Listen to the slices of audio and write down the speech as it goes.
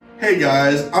Hey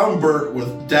guys, I'm Bert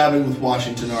with Dabbing with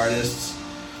Washington Artists.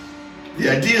 The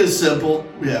idea is simple.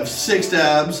 We have 6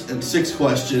 dabs and 6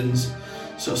 questions.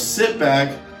 So sit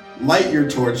back, light your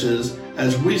torches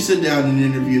as we sit down and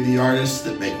interview the artists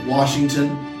that make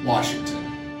Washington, Washington.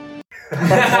 We're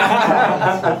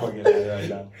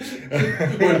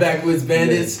Backwoods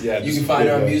Bandits. Yeah, you can find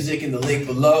our music in the link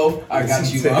below. I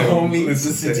got you, my homie. The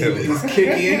sativa is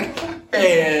kicking.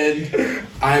 And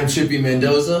I'm Trippy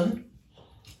Mendoza.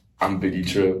 I'm Biggie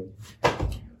Tripp.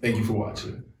 Thank you for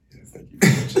watching. Thank you.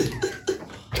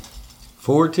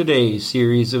 For today's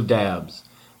series of dabs,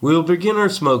 we'll begin our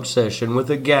smoke session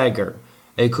with a Gagger,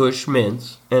 a Kush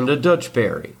Mints, and a Dutch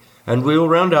Berry, and we'll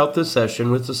round out the session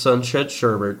with a Sunset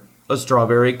Sherbet, a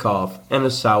Strawberry Cough, and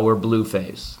a Sour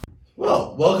Blueface.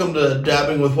 Well, welcome to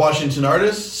Dabbing with Washington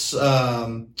Artists.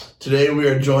 Today we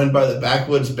are joined by the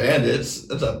Backwoods Bandits.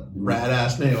 That's a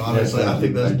rad-ass name, honestly. I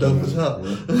think that's dope as hell.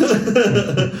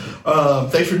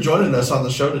 Thanks for joining us on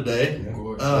the show today. Of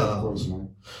course,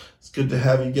 man. It's good to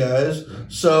have you guys.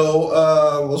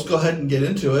 So let's go ahead and get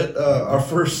into it. Our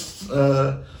first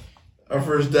dab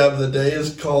of the day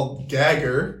is called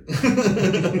Gagger.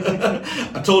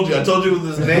 I told you with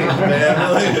his name,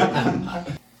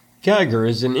 man. Gagger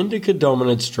is an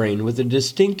indica-dominant strain with a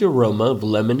distinct aroma of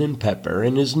lemon and pepper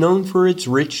and is known for its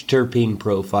rich terpene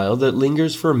profile that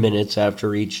lingers for minutes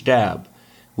after each dab.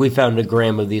 We found a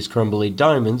gram of these crumbly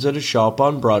diamonds at a shop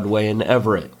on Broadway in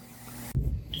Everett.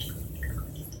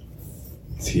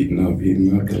 It's heating up. There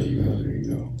you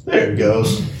go. There it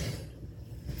goes.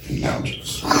 Now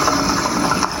just...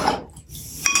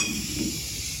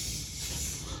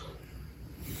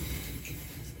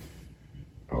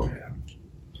 Oh, yeah.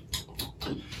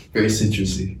 Very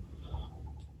citrusy.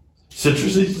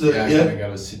 Citrusy? Yeah, I kind of got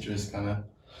a citrus kind of.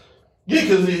 Yeah,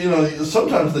 because,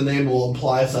 sometimes the name will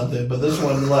imply something, but this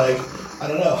one, I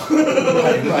don't know.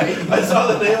 Right. I saw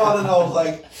the name on it and I was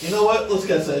like, you know what? Let's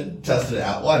get test it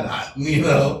out. Why not?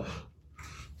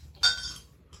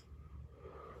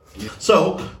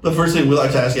 So, the first thing we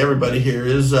like to ask everybody here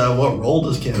is, what role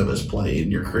does cannabis play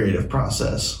in your creative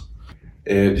process?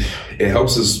 It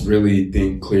helps us really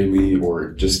think clearly,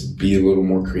 or just be a little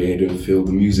more creative, feel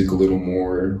the music a little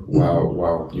more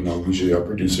while usually our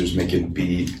producers make it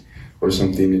beat or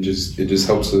something. It just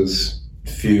helps us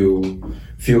feel the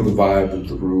vibe of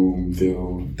the room,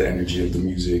 feel the energy of the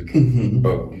music,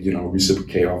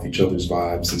 reciprocate off each other's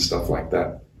vibes and stuff like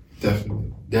that.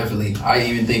 Definitely. I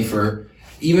even think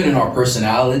even in our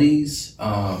personalities,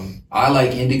 I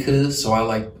like indicas, so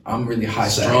I'm really high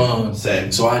strung.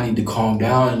 Same. So I need to calm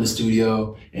down in the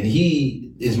studio, and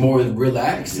he is more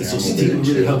relaxed. Yeah, and so Steve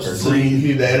really helps us bring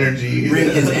his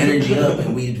energy up,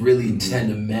 and we really tend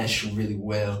to mesh really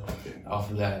well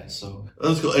off of that. So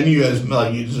that's cool. And you guys,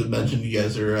 like you just mentioned, you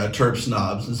guys are terp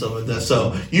snobs and stuff like that.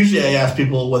 So usually I ask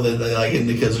people whether they like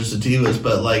indicas or sativas,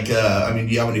 but do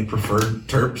you have any preferred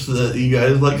terps that you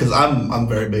guys like? Because I'm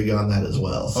very big on that as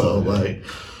well. So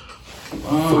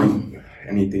fruit.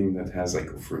 Anything that has a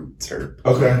fruit terp.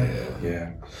 Okay.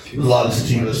 Yeah. A lot of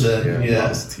sativas in. Yeah. A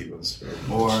lot of sativas.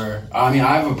 Or I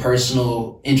have a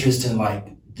personal interest in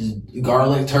the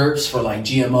garlic terps for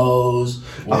GMOs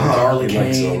or garlic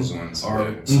canes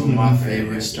are some of my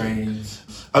favorite strains.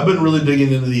 I've been really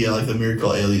digging into the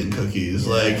Miracle Alien cookies.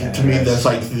 To me, that's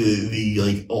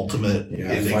the ultimate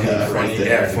indica right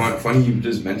there. Yeah, funny you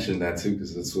just mentioned that too,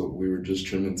 because that's what we were just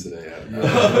trimming today. You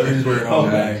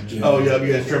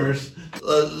guys trimmers.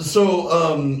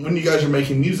 So when you guys are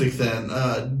making music, then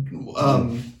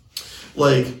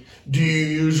do you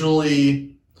usually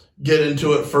get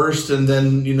into it first and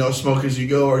then smoke as you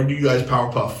go, or do you guys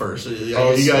power puff first? You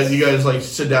guys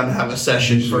sit down and have a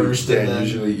session first? Yeah, and then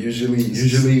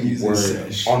usually we're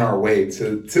on our way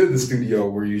to the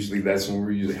studio. That's when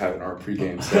we're usually having our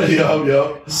pregame session.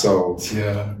 Yep. So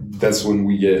that's when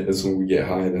we get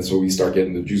high. That's when we start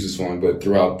getting the juices flowing. But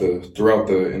throughout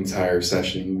the entire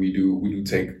session, we do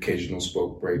take occasional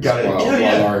smoke breaks.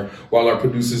 While our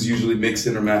producers usually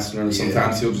mixing or mastering, or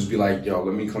sometimes he'll just be like, "Yo,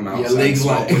 let me come out and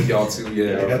smoke with y'all too."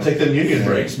 Yeah, you gotta take them union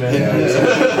breaks, man.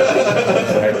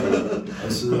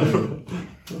 Absolutely.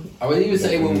 I would even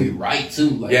say when we write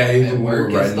too, at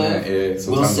work and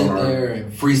stuff, we'll sit there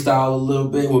and freestyle a little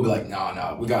bit. We'll be like,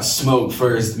 nah, we got smoke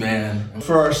first, man.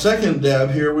 For our second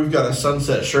dab here, we've got a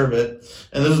Sunset Sherbet,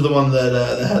 and this is the one that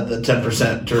had the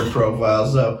 10% terp profile,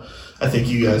 so I think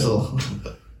you guys will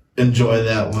enjoy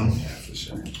that one. Yeah, for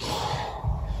sure.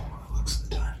 Looks the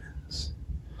diamonds.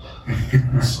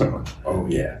 Oh,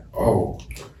 yeah. Oh,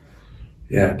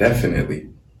 yeah, definitely.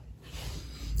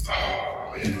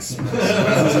 Oh, yes.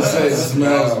 It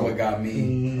smells what got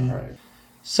me. All right.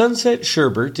 Sunset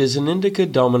Sherbert is an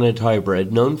indica-dominant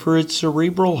hybrid known for its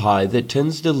cerebral high that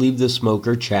tends to leave the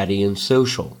smoker chatty and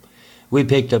social. We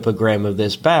picked up a gram of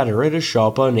this batter at a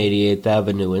shop on 88th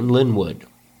Avenue in Linwood.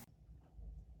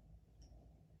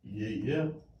 Yeah.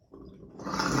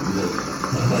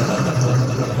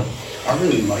 I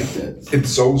really like that.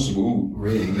 It's so smooth.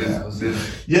 Really,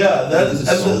 Yeah, that This is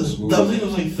so smooth. thing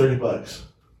was like $30.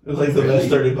 It was like the best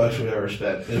 $30 we've ever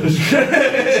spent. It was great.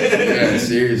 Yeah,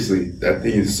 seriously, that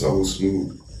thing is so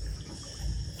smooth.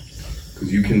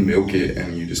 Because you can milk it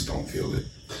and you just don't feel it.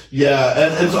 Yeah,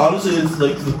 and it's honestly it's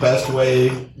like the best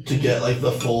way to get like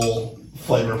the full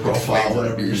flavor profile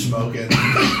whenever you're smoking.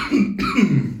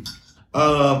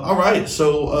 All right,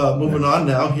 so moving on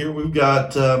now. Here we've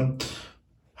got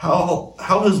how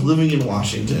has living in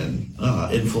Washington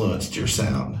influenced your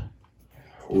sound?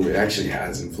 Oh, it actually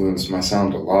has influenced my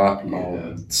sound a lot.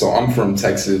 So I'm from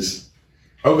Texas.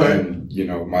 Okay. And, you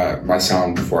know, my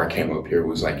sound before I came up here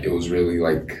was like, it was really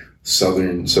like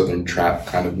southern trap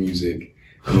kind of music.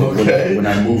 And Okay. When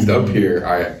I moved up here,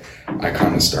 I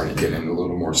kind of started getting a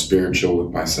little more spiritual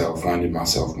with myself, finding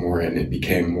myself more, and it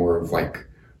became more of like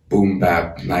boom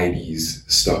bap 90s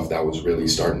stuff that was really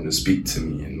starting to speak to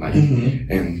me and like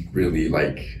and really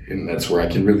like, and that's where I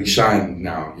can really shine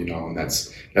now, you know, and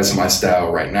that's my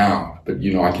style right now. But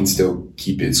you know, I can still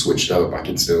keep it switched up. I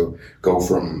can still go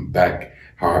from back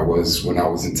how I was when I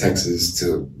was in Texas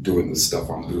to doing the stuff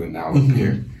I'm doing now up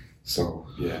here. So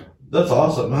yeah. That's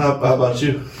awesome. How about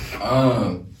you?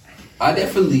 I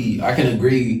can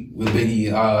agree with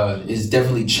Biggie. It's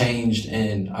definitely changed,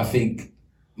 and I think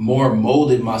more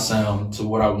molded my sound to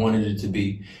what I wanted it to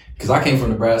be. Because I came from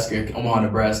Nebraska, Omaha,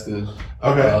 Nebraska.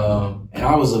 Okay. And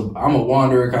I'm a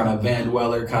wanderer, kind of Van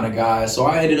Dweller kind of guy. So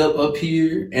I ended up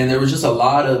here, and there was just a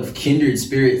lot of kindred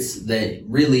spirits that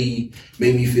really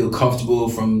made me feel comfortable,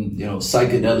 from, you know,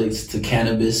 psychedelics to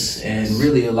cannabis, and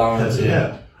really allowing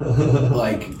to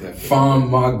like find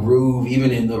my groove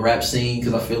even in the rap scene,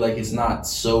 because I feel like it's not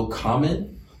so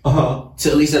common. To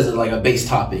at least as a base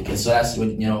topic, and so that's what,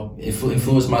 you know,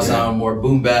 influenced my sound more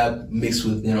boom bap mixed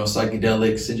with, you know,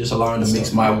 psychedelics, and just allowing to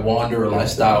mix my wanderer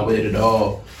lifestyle with it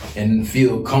all and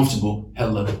feel comfortable,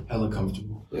 hella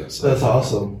comfortable. Yes, That's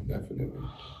awesome. Definitely.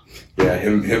 Yeah,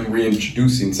 him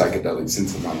reintroducing psychedelics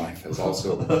into my life has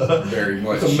also very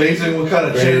much. It's amazing what kind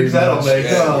of change that'll make.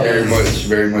 Yeah,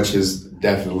 very much has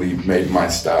definitely made my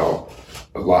style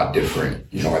a lot different.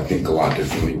 You know, I think a lot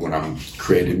differently when I'm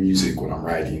creating music, when I'm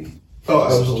writing. Oh,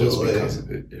 absolutely. Just because of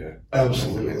it, yeah.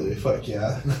 Absolutely. Fuck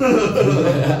yeah.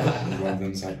 Love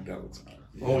them psychedelics.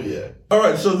 Oh, yeah. All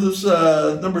right, so this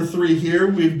number 3 here,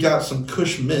 we've got some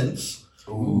Kush Mints.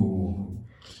 Ooh.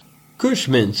 Kush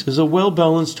Mints is a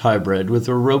well-balanced hybrid with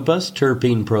a robust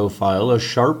terpene profile, a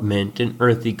sharp mint, and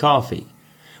earthy coffee.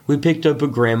 We picked up a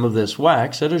gram of this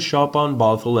wax at a shop on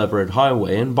Bothell Everett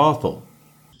Highway in Bothell.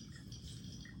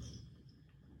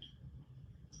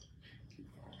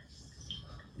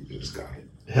 You just got it.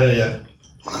 Hell yeah.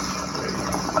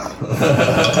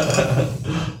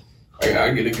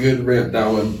 I get a good rip that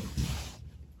one.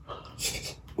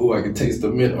 Ooh, I can taste the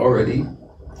mint already.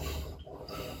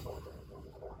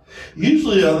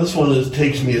 Usually on this one, it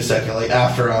takes me a second, like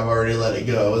after I've already let it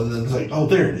go, and then it's like, oh,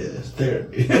 there it is. There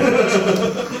it is.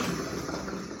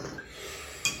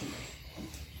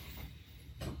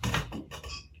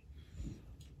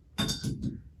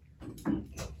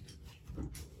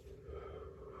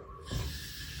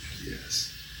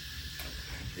 Yes.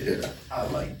 Yeah, I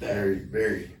like that.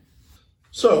 very.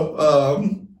 So,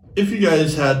 if you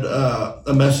guys had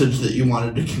a message that you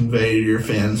wanted to convey to your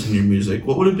fans in your music,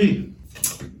 what would it be?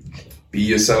 Be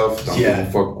yourself. Don't give a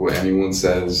fuck what anyone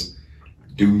says.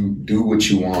 Do what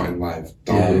you want in life.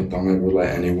 Don't ever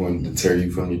let anyone deter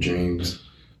you from your dreams.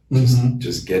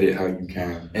 Just get it how you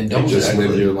can. And don't just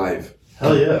live your life.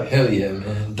 Hell yeah. Hell yeah,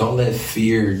 man. Don't let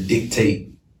fear dictate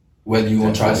whether you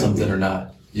want to try something or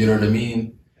not. You know what I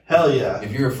mean? Hell yeah.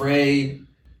 If you're afraid.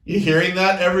 You hearing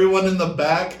that, everyone in the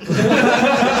back?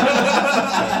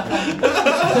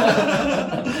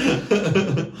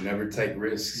 Never take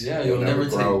risks. Yeah, you'll never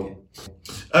grow. take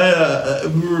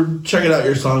it. We were checking out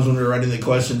your songs when we were writing the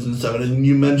questions and stuff, and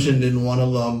you mentioned in one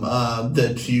of them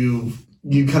that you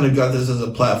kind of got this as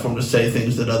a platform to say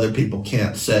things that other people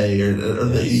can't say, or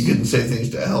that you can say things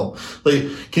to help. Like,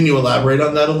 can you elaborate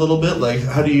on that a little bit? Like,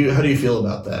 how do you feel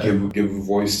about that? Give a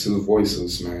voice to the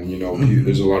voiceless, man. You know,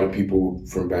 there's a lot of people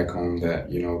from back home that,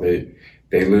 you know,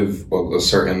 they live a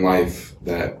certain life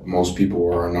that most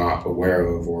people are not aware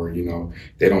of, or, you know,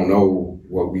 they don't know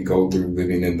what we go through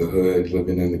living in the hood,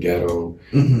 living in the ghetto,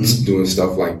 doing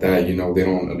stuff like that. You know, they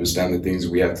don't understand the things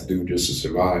we have to do just to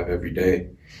survive every day.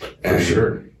 And, For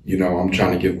sure. you know, I'm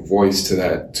trying to give a voice to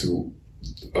that, to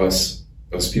us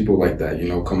people like that, you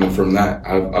know, coming from that.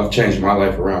 I've changed my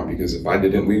life around, because if I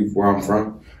didn't leave where I'm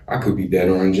from, I could be dead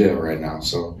or in jail right now.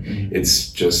 So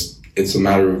it's a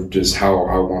matter of just how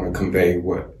I want to convey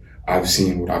what I've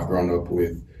seen, what I've grown up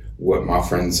with, what my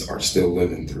friends are still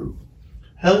living through.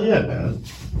 Hell yeah, man.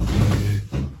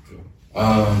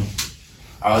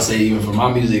 I would say even for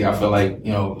my music, I feel like,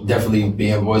 you know, definitely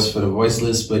being a voice for the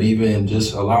voiceless, but even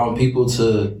just allowing people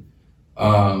to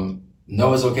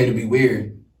know it's okay to be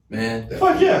weird, man.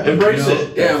 Fuck yeah, embrace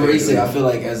it. Yeah, embrace it. I feel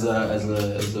like as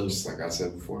a Just like I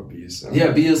said before, be yourself. yeah,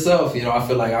 be yourself. You know, I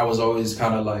feel like I was always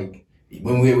kind of like,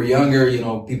 when we were younger, you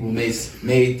know, people made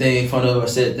fun of or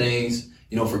said things,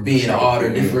 you know, for being odd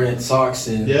or different socks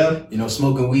and, you know,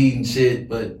 smoking weed and shit,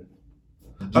 but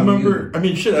I remember, I'm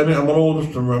old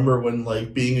enough to remember when,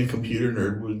 like, being a computer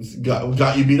nerd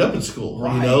got you beat up at school,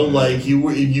 right. You know? Like, you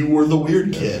were the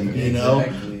weird kid, you know?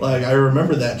 Exactly. Like, I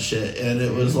remember that shit, and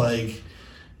it was like,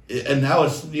 and now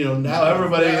it's, you know, now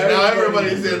everybody's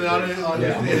in on it.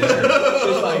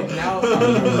 It's like, now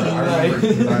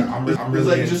I'm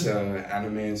really into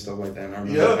anime and stuff like that, and I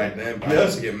remember back then, but I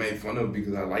used to get made fun of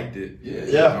because I liked it. You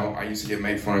know? I used to get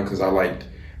made fun of because I liked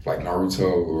like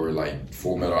Naruto or like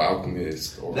Full Metal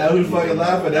Alchemist. Or, now who's fucking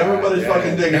laughing? Everybody's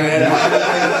fucking digging it. And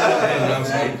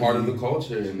that's like part of the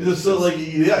culture. Just so like,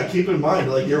 keep in mind,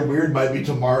 like, your weird might be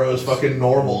tomorrow's fucking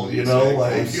normal, you know?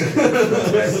 Like,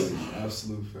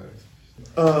 absolute facts.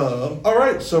 All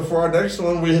right, so for our next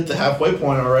one, we hit the halfway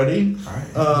point already. All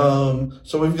right.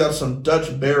 So we've got some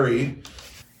Dutch Berry.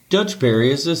 Dutch Berry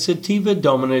is a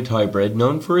sativa-dominant hybrid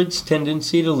known for its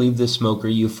tendency to leave the smoker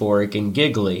euphoric and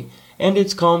giggly, and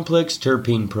its complex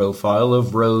terpene profile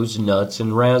of rose, nuts,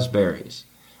 and raspberries.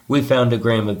 We found a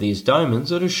gram of these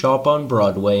diamonds at a shop on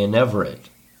Broadway in Everett.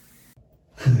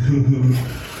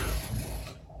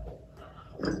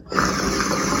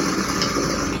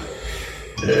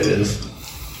 There it is.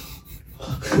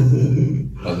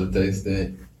 How's it taste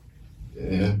that?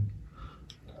 Yeah.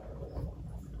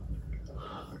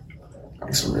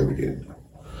 Like some really good.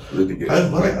 I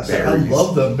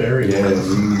love them berries. Yeah,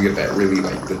 you get that really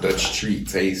like the Dutch treat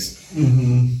taste.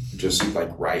 Mm-hmm. Just like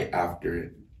right after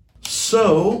it.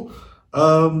 So,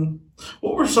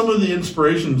 what were some of the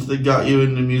inspirations that got you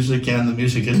into music and the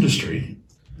music industry?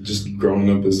 Just growing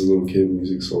up as a little kid,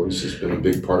 music's always just been a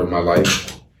big part of my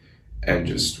life, and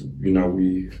just, you know,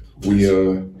 we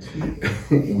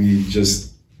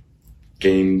just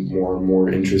gained more and more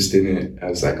interest in it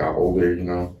as I got older, you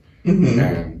know,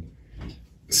 and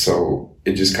so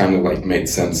it just kind of like made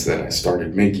sense that I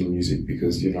started making music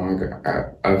because, you know,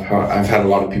 I've had a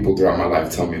lot of people throughout my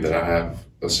life tell me that I have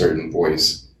a certain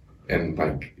voice and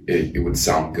like it would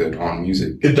sound good on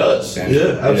music. It does. And,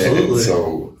 yeah, absolutely. And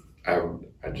so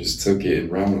I just took it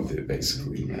and ran with it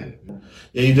basically, man.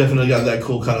 Yeah, you definitely got that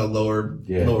cool kind of lower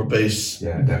bass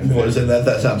voice, and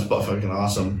that sounds fucking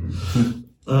awesome.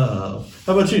 How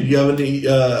about you? Do you have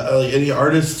any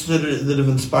artists that have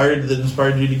inspired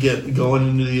you to get going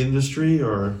into the industry,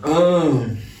 or?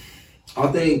 I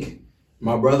think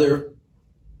my brother.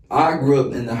 I grew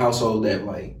up in the household that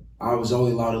like I was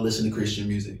only allowed to listen to Christian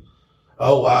music.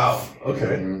 Oh wow!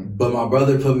 Okay. But my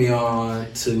brother put me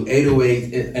on to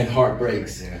 808 and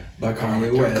Heartbreaks by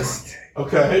Kanye West.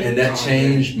 Okay. And that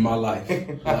changed my life.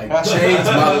 Like, changed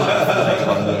my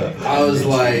life. I was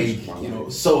like, you know,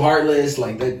 so heartless.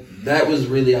 Like, that was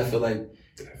really, I feel like,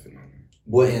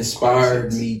 what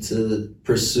inspired me to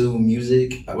pursue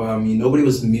music. Well, I mean, nobody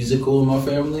was musical in my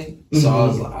family.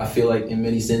 So I feel like, in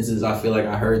many senses, I feel like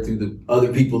I heard through the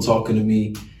other people talking to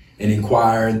me and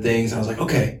inquiring things. I was like,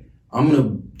 okay, I'm going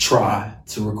to try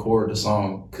to record a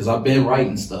song because I've been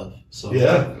writing stuff. So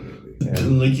yeah.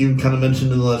 And like you kind of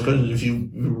mentioned in the last question, if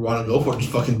you want to go for it,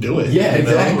 just fucking do it. Yeah,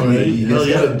 exactly. You just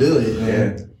gotta do it.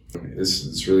 Yeah.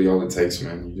 It's really all it takes,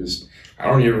 man. I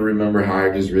don't even remember how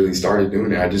I just really started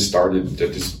doing it. I just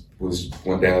was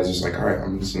one day I was just like, all right,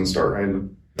 I'm just gonna start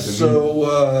writing.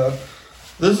 So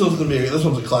this one's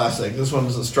a classic. This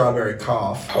one's a Strawberry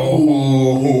Cough.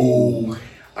 Oh,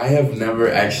 I have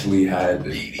never actually had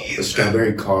a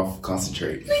Strawberry Cough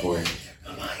concentrate before.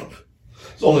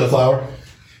 It's only a flower.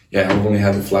 Yeah, I've only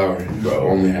had the flower.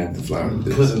 Only had the flower.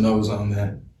 Put a nose on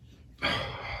that.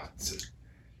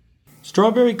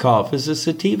 Strawberry Cough is a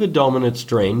sativa-dominant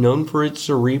strain known for its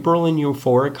cerebral and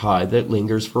euphoric high that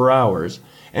lingers for hours,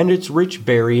 and its rich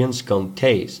berry and skunk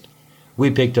taste.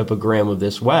 We picked up a gram of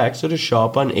this wax at a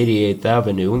shop on 88th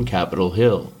Avenue in Capitol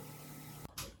Hill.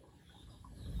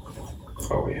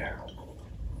 Oh, yeah.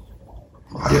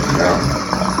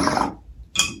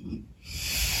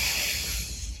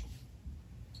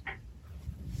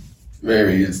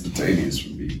 very instantaneous for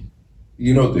me.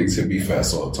 You know things can be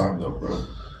fast all the time though, bro.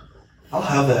 I'll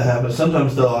have that happen.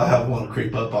 Sometimes though, I have one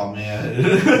creep up on me.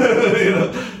 You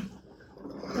know,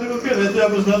 like, okay,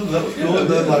 that was nothing. That was cool. And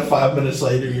then like 5 minutes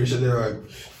later, you're sitting there like,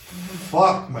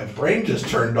 fuck, my brain just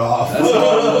turned off.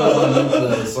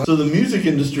 So the music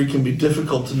industry can be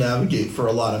difficult to navigate for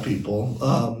a lot of people.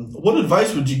 What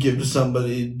advice would you give to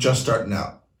somebody just starting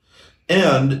out?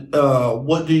 And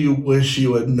what do you wish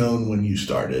you had known when you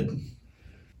started?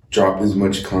 Drop as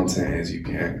much content as you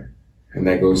can, and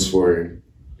that goes for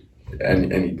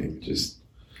anything. Just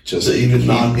So even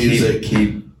non-music.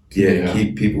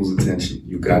 Keep people's attention.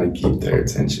 You got to keep their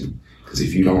attention, because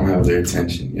if you don't have their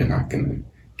attention, you're not gonna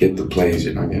get the plays.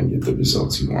 You're not gonna get the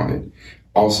results you wanted.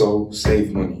 Also,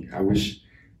 save money. I wish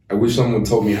someone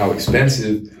told me how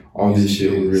expensive all this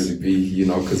shit would really be. You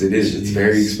know, because it is. It's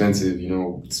very expensive. You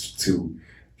know, to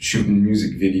shooting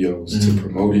music videos, to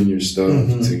promoting your stuff,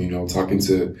 to, you know, talking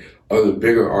to other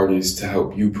bigger artists to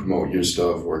help you promote your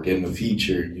stuff or getting a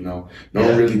feature, you know. No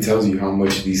one really tells you how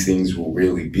much these things will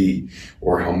really be,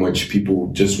 or how much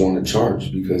people just want to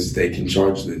charge because they can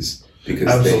charge this,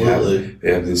 because they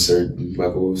have this certain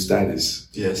level of status.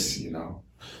 Yes. You know.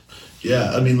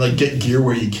 Yeah, I mean, like, get gear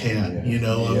where you can, you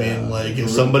know? I mean, like, if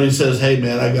somebody says, hey,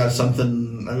 man, I got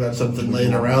something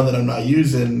laying around that I'm not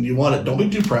using, you want it, don't be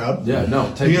too proud. Yeah,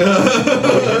 no, take it.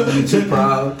 Don't be too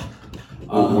proud.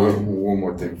 One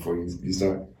more thing before you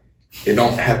start. It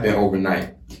don't happen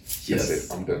overnight. Yes. That's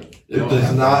it. I'm done. It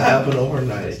does not happen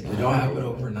overnight. It don't happen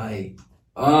overnight.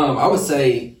 I would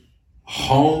say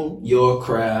hone your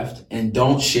craft and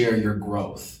don't share your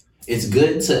growth. It's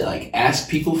good to like ask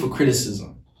people for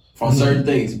criticism on certain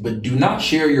things, but do not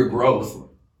share your growth.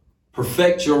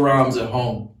 Perfect your rhymes at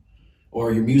home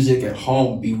or your music at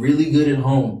home. Be really good at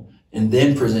home and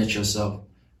then present yourself,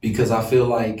 because I feel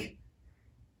like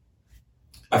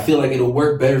it'll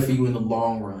work better for you in the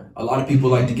long run. A lot of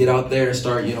people like to get out there and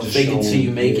start, you know, faking till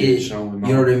you make it. You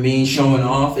know what I mean? Showing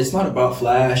off. It's not about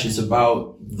flash. It's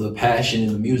about the passion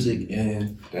in the music,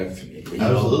 and Definitely.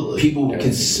 Absolutely. People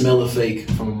can smell a fake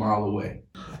from a mile away.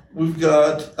 We've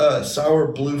got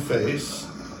Sour Blueface.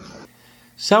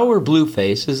 Sour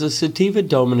Blueface is a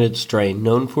sativa-dominant strain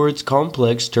known for its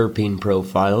complex terpene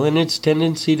profile and its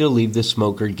tendency to leave the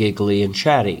smoker giggly and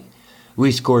chatty.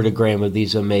 We scored a gram of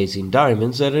these amazing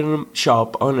diamonds at a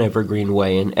shop on Evergreen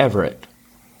Way in Everett.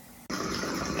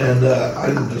 And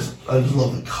I just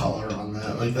love the color on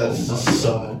that. Like, that's just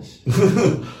so...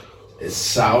 It's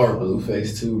sour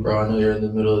Blueface too, bro. I know you're in the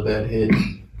middle of that hit,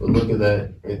 but look at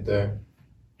that right there.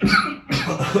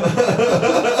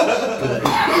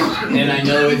 And I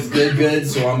know it's good,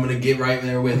 so I'm gonna get right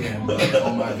there with him.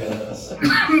 Oh my goodness.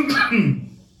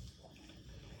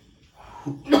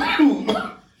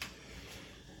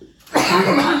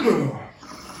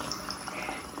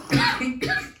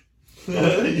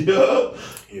 Yeah.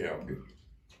 Yeah, I'm good.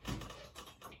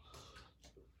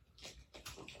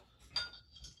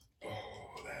 Oh,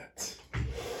 that.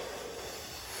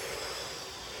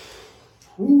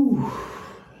 Whew.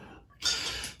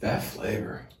 That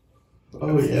flavor.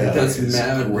 Oh, yeah. That's It's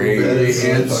mad great. blueberry That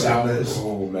and is sour. fucking nice.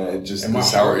 Oh man, just And the my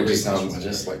sour. heart It just rate sounds just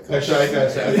just like. Actually, I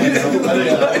got that.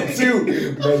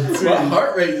 My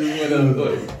heart rate just went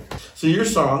up. So your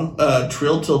song,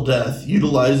 Trill Till Death,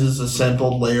 utilizes a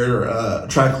sampled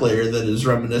track layer that is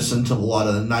reminiscent of a lot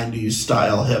of the 90s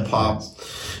style hip hop.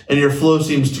 And your flow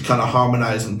seems to kind of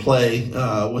harmonize and play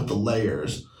with the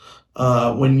layers.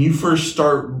 When you first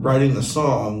start writing the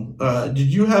song,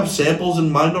 did you have samples in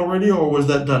mind already, or was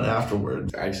that done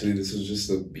afterwards? Actually, this was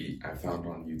just a beat I found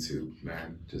on YouTube,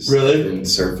 man. Just Really? been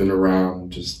surfing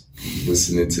around, just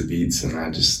listening to beats, and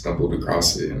I just stumbled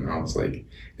across it, and I was like,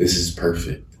 "This is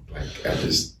perfect." Like, I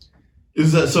just.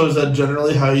 Is that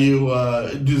generally how you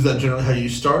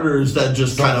start, or is that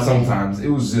just kind of Sometimes it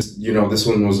was just, you know, this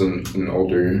one was an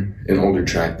older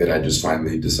track that I just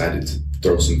finally decided to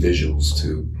throw some visuals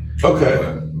to.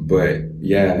 okay? But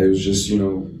yeah, it was just, you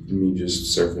know, me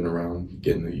just surfing around,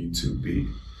 getting a YouTube beat.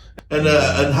 And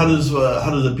how does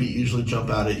the beat usually jump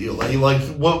out at you? Like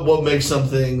what makes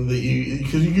something that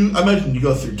because I imagine you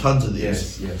go through tons of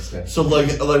these. Yes. So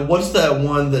like what's that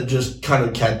one that just kind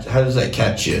of how does that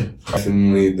catch you?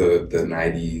 Definitely the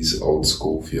 90s old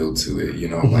school feel to it, you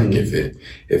know, like if it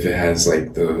has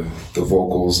like the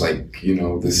vocals, like, you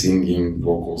know, the singing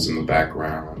vocals in the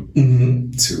background,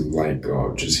 to like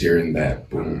just hearing that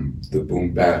boom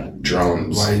bap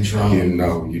drums, Light drum. you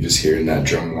know, you just hearing that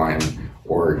drum line,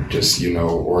 or just, you know,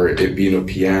 or it being a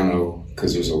piano,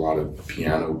 because there's a lot of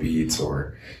piano beats,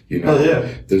 or, you know,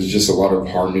 there's just a lot of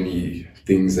harmony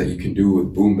things that you can do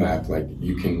with boom bap. Like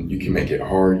you can make it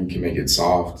hard, you can make it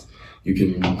soft, you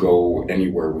can go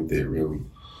anywhere with it, really.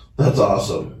 That's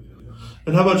awesome.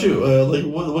 And how about you? Like,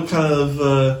 what kind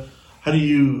of how do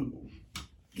you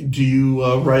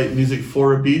write music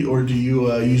for a beat, or do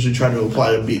you usually try to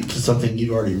apply a beat to something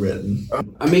you've already written?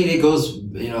 I mean, it goes,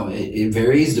 it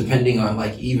varies depending on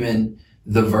like even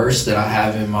the verse that I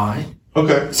have in mind.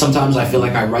 Okay. Sometimes I feel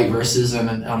like I write verses and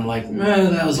I'm like,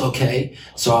 man, that was okay.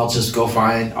 So I'll just go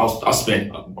find, I'll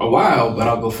spend a while, but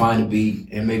I'll go find a beat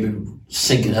and maybe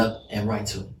sync it up and write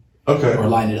to it. Okay. Or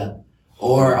line it up.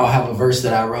 Or I'll have a verse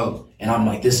that I wrote and I'm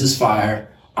like, this is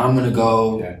fire. I'm going to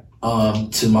go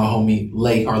to my homie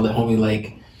Lake,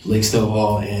 Lake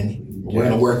Stovall, and we're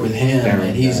going to work with him,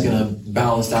 and he's going to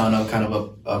balance down a kind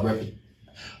of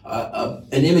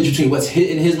an image between what's hit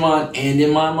in his mind and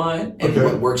in my mind, and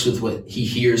what works with what he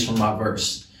hears from my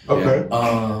verse. Okay.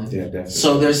 Definitely.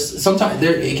 So there's sometimes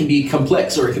it can be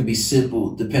complex or it can be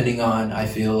simple depending on, I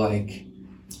feel like.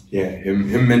 Yeah,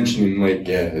 him mentioning like,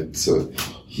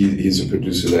 he's a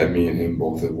producer that me and him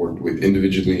both have worked with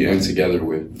individually and together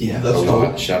with. Yeah. That's a cool.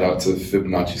 lot. Shout out to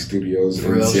Fibonacci Studios For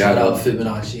in real, Seattle. shout out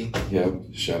Fibonacci. Yeah,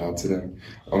 shout out to them.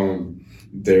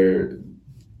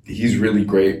 He's really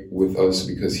great with us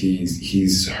because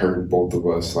he's heard both of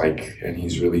us, like, and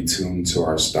he's really tuned to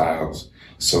our styles.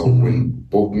 So when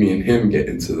both me and him get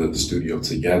into the studio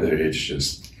together,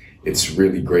 it's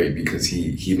really great because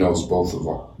he knows both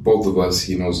of us.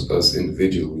 He knows us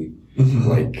individually,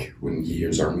 like when he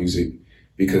hears our music,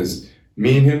 because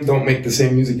me and him don't make the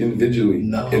same music individually.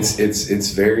 No.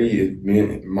 It's very,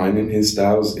 mine and his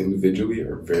styles individually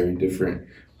are very different,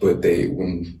 but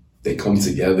when they come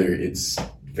together, it's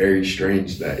very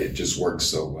strange that it just works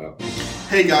so well.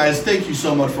 Hey guys, thank you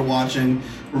so much for watching.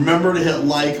 Remember to hit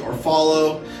like or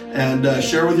follow and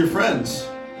share with your friends.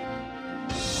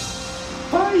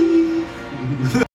 Bye.